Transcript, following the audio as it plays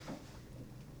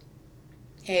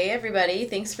Hey everybody,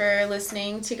 thanks for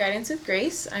listening to Guidance with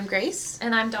Grace. I'm Grace.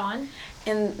 And I'm Dawn.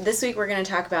 And this week we're going to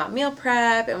talk about meal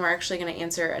prep, and we're actually going to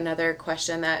answer another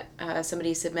question that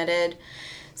somebody submitted.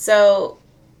 So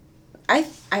I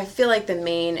feel like the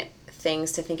main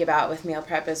things to think about with meal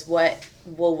prep is what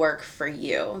will work for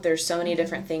you. There's so many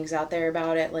different things out there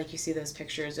about it. Like you see those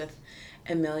pictures with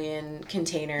a million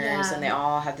containers and they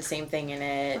all have the same thing in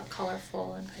it. All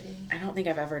colorful and pretty. I don't think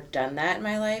I've ever done that in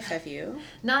my life. Have you?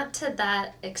 Not to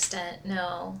that extent,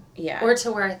 no. Yeah. Or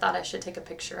to where I thought I should take a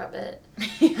picture of it.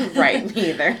 Right,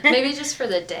 me either. Maybe just for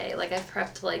the day. Like I've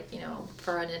prepped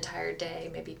for an entire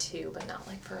day, maybe 2, but not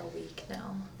like for a week,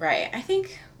 no. Right. I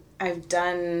think I've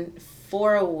done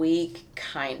for a week,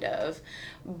 kind of,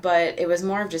 but it was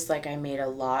more of just like I made a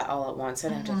lot all at once. I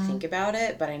didn't have to think about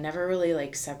it, but I never really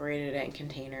like separated it in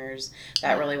containers.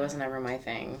 That really wasn't ever my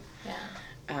thing.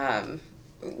 Yeah.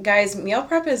 Guys, meal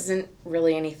prep isn't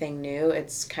really anything new.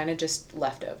 It's kind of just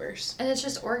leftovers. And it's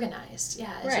just organized.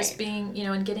 Yeah. It's just being,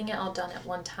 and getting it all done at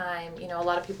one time. A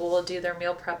lot of people will do their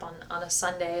meal prep on a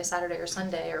Saturday or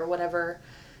Sunday or whatever,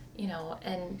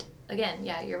 and again,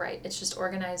 yeah, you're right. It's just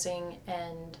organizing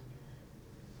and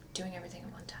doing everything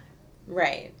at one time.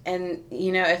 Right. And,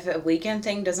 if a weekend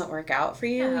thing doesn't work out for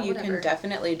you, you can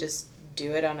definitely just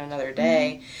do it on another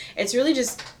day. Mm-hmm. It's really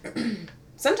just,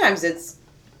 sometimes it's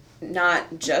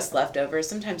not just leftovers.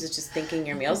 Sometimes it's just thinking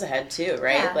your meals ahead too,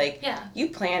 right? Yeah, you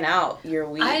plan out your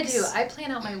weeks. I do. I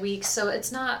plan out my weeks. So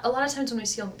it's not, a lot of times when we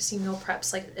see meal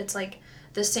preps, like it's like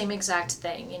the same exact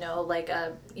thing,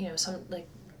 some like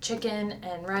chicken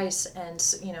and rice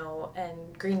and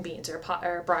and green beans or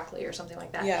broccoli or something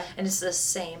like that. Yeah. And it's the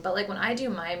same. But like when I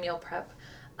do my meal prep,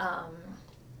 I'm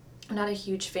not a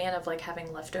huge fan of like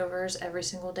having leftovers every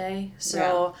single day.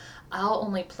 So I'll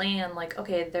only plan like,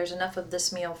 okay, there's enough of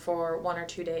this meal for 1 or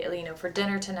 2 days, for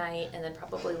dinner tonight and then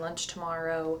probably lunch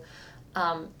tomorrow.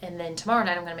 And then tomorrow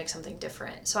night I'm going to make something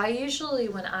different. So I usually,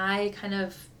 when I kind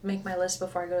of make my list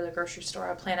before I go to the grocery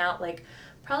store, I plan out like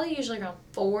probably usually around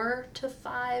 4 to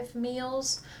 5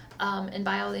 meals, and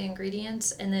buy all the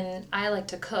ingredients. And then I like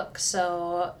to cook,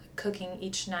 so cooking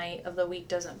each night of the week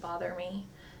doesn't bother me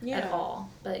at all.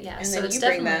 But yeah, and so then it's you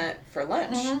definitely bring that for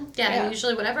lunch. Mm-hmm. Yeah,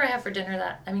 usually whatever I have for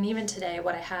dinner even today,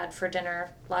 what I had for dinner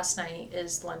last night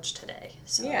is lunch today.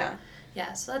 So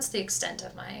so that's the extent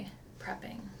of my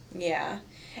prepping. Yeah.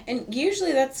 And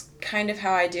usually that's kind of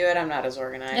how I do it. I'm not as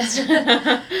organized.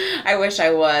 I wish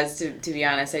I was, to be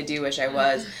honest. I do wish I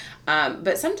was.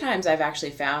 But sometimes I've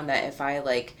actually found that if I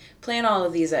plan all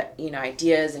of these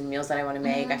ideas and meals that I want to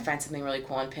make, I find something really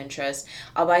cool on Pinterest,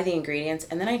 I'll buy the ingredients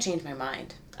and then I change my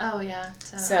mind. Oh, yeah.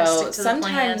 So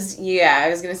sometimes, I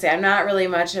was going to say, I'm not really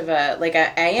much of a,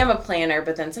 I am a planner,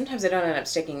 but then sometimes I don't end up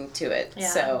sticking to it. Yeah.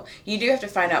 So you do have to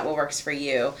find out what works for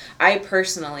you. I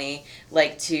personally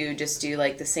like to just do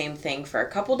the same thing for a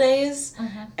couple days.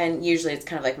 Mm-hmm. And usually it's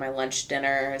kind of like my lunch,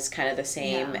 dinner is kind of the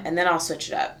same. Yeah. And then I'll switch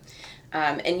it up.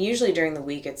 And usually during the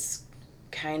week it's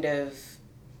kind of,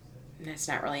 it's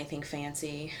not really anything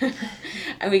fancy.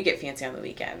 And we get fancy on the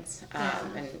weekends.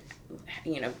 And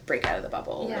break out of the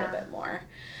bubble a little bit more.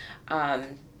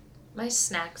 My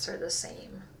snacks are the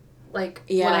same. What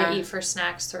I eat for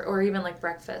snacks or even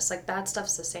breakfast, that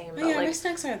stuff's the same. But my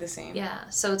snacks are the same. Yeah,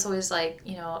 so it's always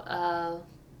all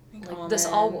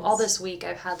this week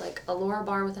I've had a Laura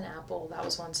bar with an apple. That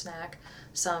was one snack.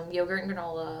 Some yogurt and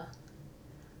granola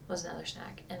was another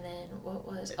snack. And then what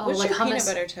was what's your hummus. Peanut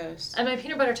butter toast? And my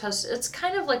peanut butter toast, it's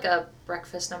kind of like a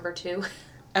breakfast number 2.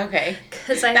 Okay.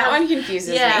 One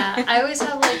confuses me. Yeah, I always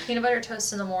have peanut butter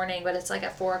toast in the morning, but it's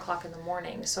at 4 o'clock in the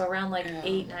morning. So around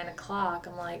 8, 9 o'clock,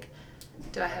 I'm like,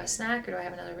 do I have a snack or do I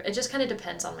have another? It just kind of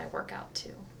depends on my workout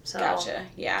too. So gotcha.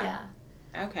 Yeah.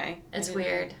 Okay. It's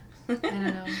weird. I don't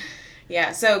know.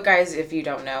 Yeah, so guys, if you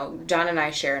don't know, John and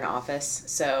I share an office,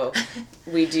 so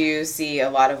we do see a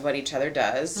lot of what each other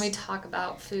does. We talk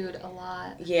about food a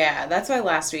lot. Yeah, that's why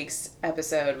last week's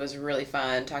episode was really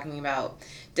fun, talking about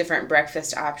different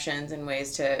breakfast options and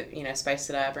ways to, spice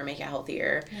it up or make it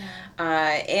healthier.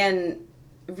 Yeah. And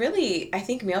really, I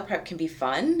think meal prep can be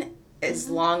fun as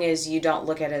long as you don't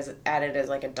look at it as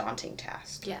a daunting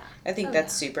task. Yeah. I think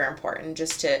that's super important,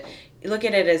 just to look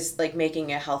at it as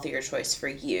making a healthier choice for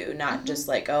you, not just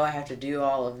I have to do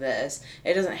all of this.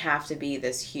 It doesn't have to be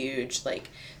this huge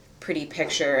pretty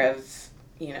picture of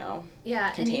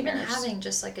containers. And even having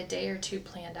just a day or 2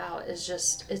 planned out is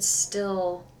it's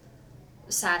still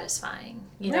satisfying,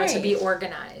 to be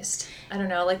organized. I don't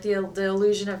know, the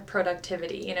illusion of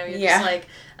productivity, you're just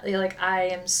I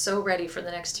am so ready for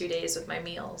the next 2 days with my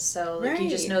meals. So you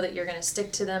just know that you're going to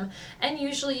stick to them. And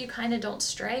usually you kind of don't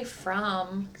stray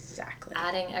from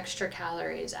adding extra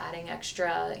calories, adding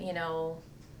extra,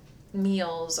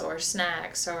 meals or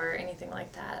snacks or anything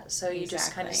like that. So you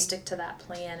just kind of stick to that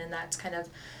plan, and that's kind of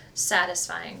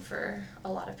satisfying for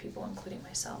a lot of people, including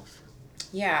myself.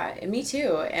 Yeah, and me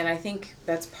too. And I think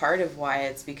that's part of why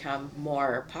it's become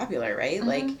more popular, right? Mm-hmm.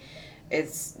 Like,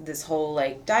 it's this whole,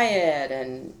 like, diet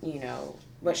and, you know,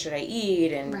 what should I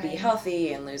eat and be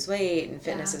healthy and lose weight and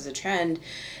fitness is a trend.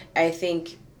 I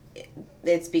think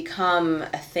it's become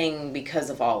a thing because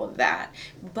of all of that.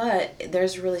 But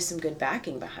there's really some good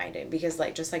backing behind it because,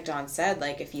 like, just like Dawn said,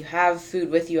 like, if you have food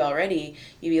with you already,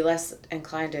 you'd be less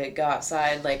inclined to go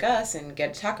outside like us and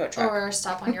get a taco truck. Or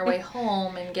stop on your way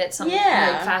home and get some like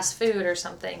fast food or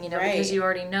something, you know, because you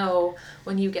already know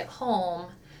when you get home,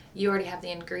 you already have the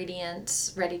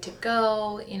ingredients ready to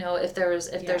go. You know, if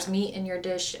there's meat in your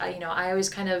dish, I always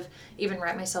kind of even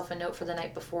write myself a note for the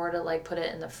night before to like put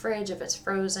it in the fridge if it's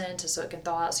frozen, so it can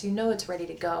thaw out. So you know it's ready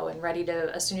to go and ready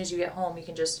to, as soon as you get home,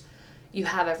 you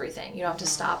have everything. You don't have to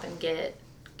stop and get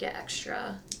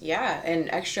extra. Yeah, and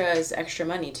extra is extra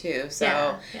money too.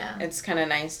 So it's kind of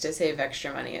nice to save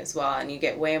extra money as well, and you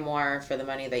get way more for the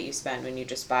money that you spend when you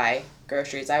just buy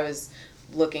groceries. I was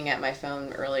looking at my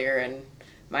phone earlier and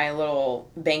my little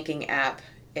banking app,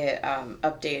 it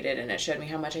updated and it showed me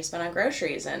how much I spent on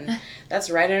groceries, and that's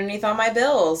right underneath all my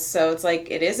bills. So it's like,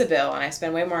 it is a bill, and I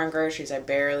spend way more on groceries. I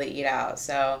barely eat out.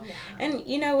 So, and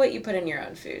you know what you put in your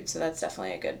own food, so that's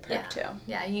definitely a good perk too.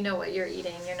 Yeah, you know what you're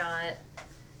eating. You're not,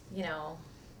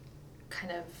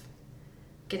 kind of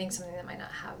getting something that might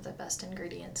not have the best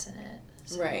ingredients in it.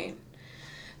 So. Right.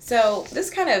 So this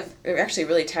kind of actually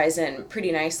really ties in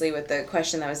pretty nicely with the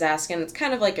question that I was asking. It's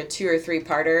kind of like a 2 or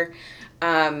 3-parter.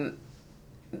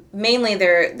 Mainly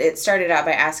it started out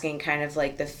by asking kind of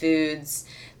like the foods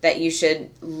that you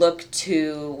should look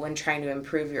to when trying to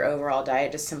improve your overall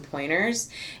diet, just some pointers.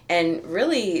 And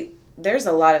really, there's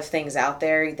a lot of things out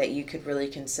there that you could really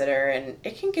consider, and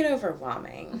it can get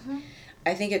overwhelming. Mm-hmm.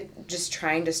 I think just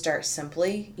trying to start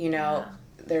simply,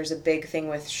 there's a big thing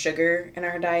with sugar in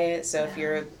our diet. So if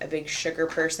you're a big sugar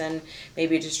person,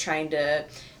 maybe just trying to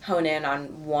hone in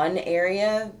on one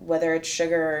area, whether it's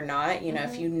sugar or not.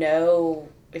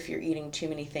 If you're eating too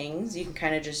many things, you can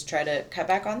kind of just try to cut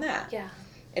back on that. Yeah.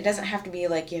 It doesn't have to be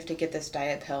like you have to get this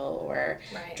diet pill or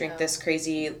drink this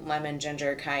crazy lemon,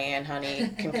 ginger, cayenne, honey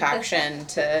concoction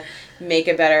to make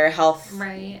a better health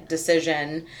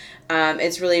decision.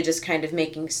 It's really just kind of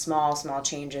making small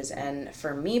changes. And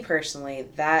for me personally,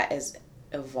 that is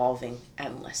evolving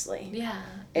endlessly. Yeah,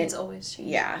 it's always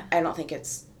changing. Yeah, I don't think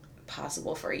it's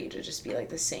possible for you to just be like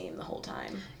the same the whole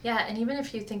time. Yeah, and even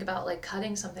if you think about like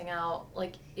cutting something out,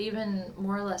 like even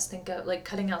more or less think of like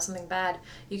cutting out something bad,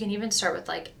 you can even start with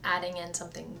like adding in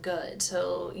something good.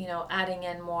 So, adding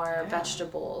in more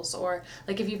vegetables, or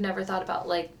like if you've never thought about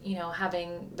like,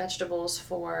 having vegetables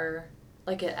for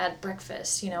like at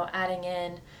breakfast, adding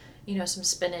in some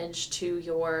spinach to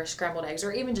your scrambled eggs,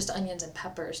 or even just onions and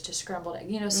peppers to scrambled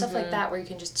eggs, stuff like that, where you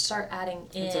can just start adding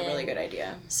in. It's a really good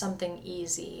idea. Something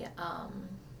easy.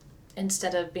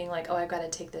 Instead of being like, oh, I've got to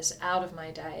take this out of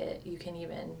my diet, you can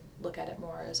even look at it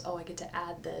more as, oh, I get to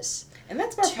add this. And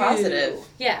that's more positive.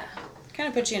 Yeah. Kind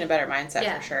of puts you in a better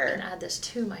mindset for sure. And add this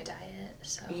to my diet.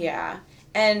 So. Yeah.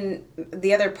 And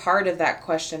the other part of that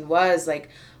question was like,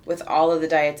 with all of the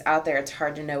diets out there, it's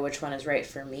hard to know which one is right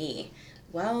for me.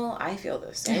 Well, I feel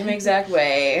the same exact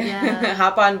way.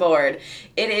 Hop on board.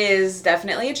 It is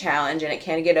definitely a challenge, and it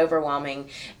can get overwhelming.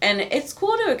 And it's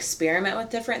cool to experiment with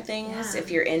different things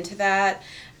if you're into that.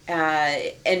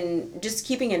 And just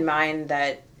keeping in mind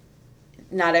that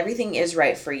not everything is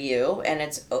right for you, and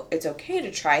it's okay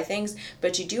to try things,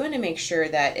 but you do want to make sure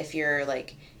that if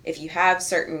you have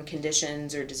certain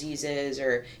conditions or diseases,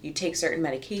 or you take certain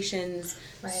medications,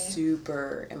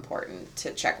 super important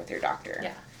to check with your doctor.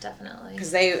 Yeah, definitely.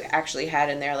 Because they actually had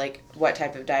in there, like, what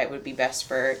type of diet would be best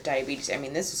for diabetes. I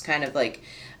mean, this was kind of like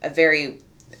a very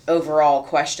overall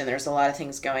question. There's a lot of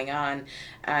things going on.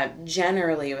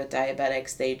 Generally, with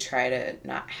diabetics, they try to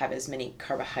not have as many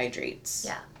carbohydrates.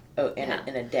 In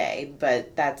a day,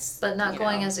 but not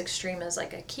going as extreme as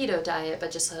like a keto diet, but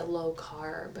just a low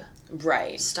carb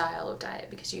style of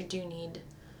diet, because you do need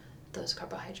those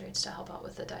carbohydrates to help out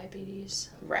with the diabetes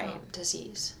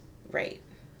disease. Right.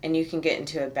 And you can get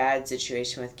into a bad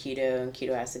situation with keto and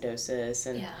ketoacidosis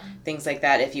and things like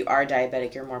that. If you are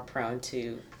diabetic, you're more prone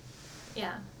to...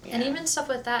 Yeah. And even stuff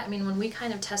with that, I mean, when we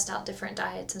kind of test out different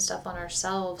diets and stuff on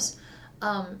ourselves...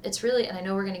 it's really, and I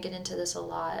know we're going to get into this a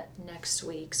lot next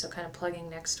week, so kind of plugging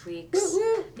next week's,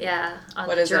 on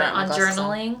what is it on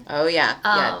journaling.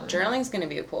 Oh, journaling's going to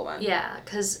be a cool one. Yeah,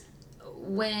 because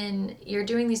when you're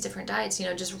doing these different diets, you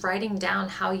know, just writing down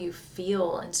how you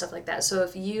feel and stuff like that. So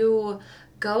if you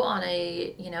go on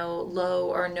a, you know, low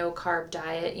or no carb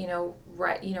diet,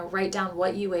 write down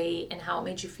what you ate and how it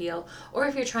made you feel. Or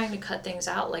if you're trying to cut things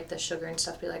out, like the sugar and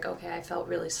stuff, be like, okay, I felt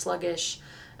really sluggish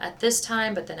at this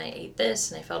time, but then I ate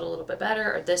this and I felt a little bit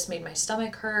better, or this made my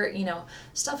stomach hurt, you know,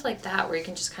 stuff like that, where you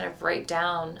can just kind of write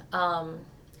down.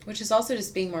 Which is also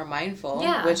just being more mindful,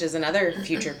 yeah. which is another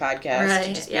future podcast,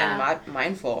 right. just being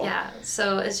mindful. Yeah,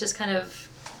 so it's just kind of,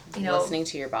 you know. Listening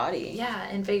to your body. Yeah,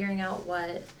 and figuring out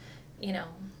what, you know,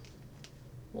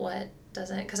 what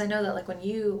doesn't, because I know that like when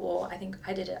I think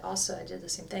I did it also, I did the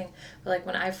same thing, but like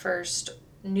when I first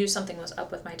knew something was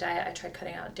up with my diet, I tried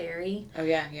cutting out dairy. Oh,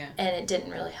 yeah. And it didn't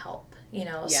really help, you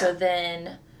know, yeah. So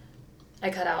then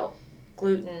I cut out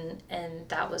gluten, and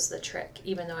that was the trick,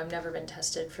 even though I've never been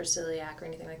tested for celiac or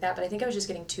anything like that. But I think I was just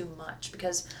getting too much,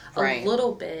 because a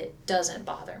little bit doesn't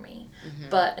bother me,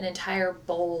 but an entire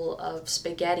bowl of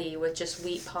spaghetti with just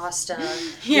wheat pasta,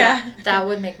 that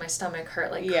would make my stomach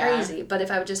hurt like crazy. But if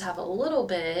I would just have a little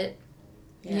bit,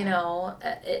 you know,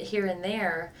 here and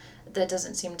there, that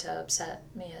doesn't seem to upset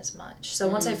me as much. So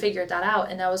once I figured that out,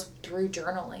 and that was through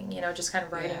journaling, you know, just kind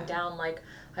of writing down like,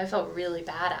 I felt really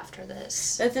bad after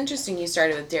this. That's interesting you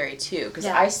started with dairy too, because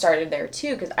I started there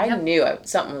too, because I knew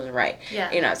something was right.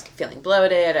 Yeah. You know, I was feeling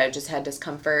bloated, I just had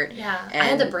discomfort. Yeah, and I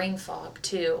had the brain fog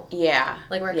too. Yeah.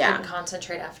 Like where I couldn't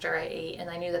concentrate after I ate, and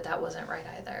I knew that wasn't right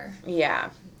either.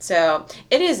 Yeah. So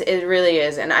it really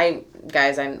is, and I'm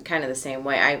kind of the same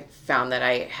way. I found that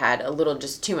I had a little,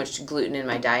 just too much gluten in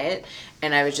my diet,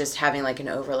 and I was just having like an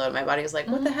overload. My body was like,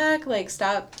 what the heck? Like,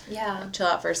 stop. Yeah. Chill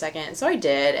out for a second. So I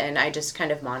did, and I just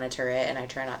kind of monitor it, and I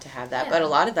try not to have that. Yeah. But a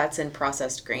lot of that's in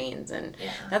processed grains, and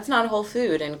that's not whole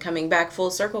food. And coming back full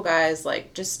circle, guys,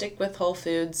 like, just stick with whole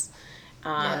foods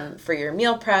for your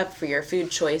meal prep, for your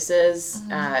food choices.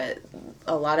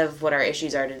 A lot of what our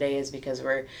issues are today is because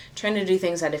we're trying to do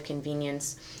things out of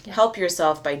convenience. Yeah. Help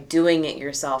yourself by doing it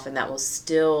yourself, and that will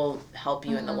still help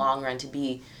you in the long run to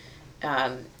be,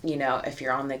 you know, if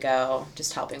you're on the go,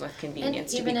 just helping with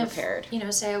convenience, to be prepared. If, you know,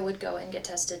 say I would go and get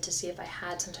tested to see if I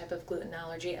had some type of gluten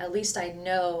allergy, at least I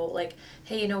know, like,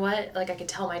 hey, you know what? Like, I could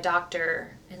tell my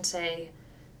doctor and say,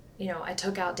 you know, I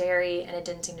took out dairy and it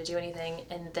didn't seem to do anything,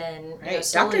 and then right. You know,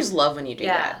 doctors love when you do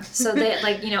that. So they,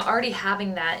 like, you know, already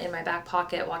having that in my back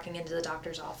pocket, walking into the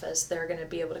doctor's office, they're going to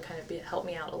be able to kind of help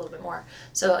me out a little bit more.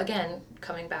 So again,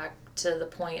 coming back to the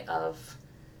point of,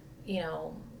 you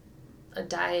know, a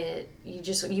diet,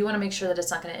 you want to make sure that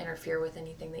it's not going to interfere with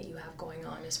anything that you have going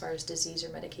on as far as disease or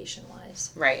medication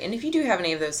wise. Right. And if you do have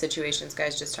any of those situations,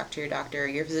 guys, just talk to your doctor.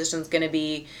 Your physician's going to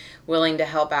be willing to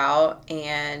help out,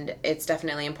 and it's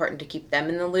definitely important to keep them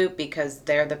in the loop, because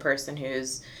they're the person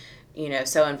who's, you know,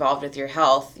 so involved with your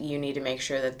health. You need to make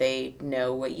sure that they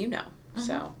know what you know.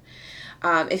 So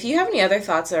if you have any other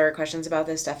thoughts or questions about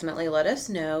this, definitely let us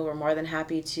know. We're more than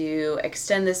happy to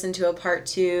extend this into a part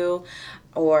 2,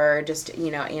 or just, you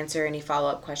know, answer any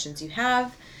follow-up questions you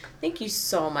have. Thank you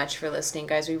so much for listening,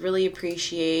 guys. We really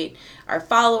appreciate our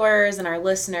followers and our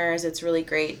listeners. It's really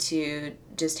great to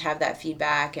just have that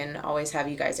feedback and always have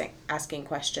you guys asking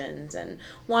questions and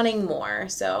wanting more.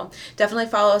 So definitely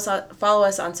follow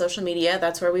us on social media.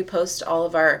 That's where we post all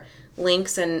of our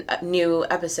links and new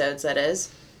episodes, that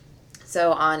is.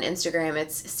 So on Instagram,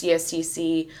 it's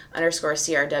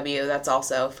CSCC_CRW. That's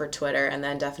also for Twitter. And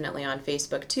then definitely on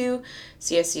Facebook too,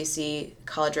 CSCC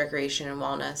College Recreation and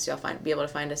Wellness. You'll be able to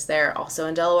find us there. Also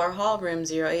in Delaware Hall, room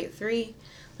 083.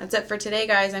 That's it for today,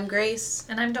 guys. I'm Grace.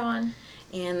 And I'm Dawn.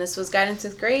 And this was Guidance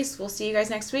with Grace. We'll see you guys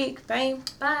next week. Bye.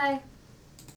 Bye.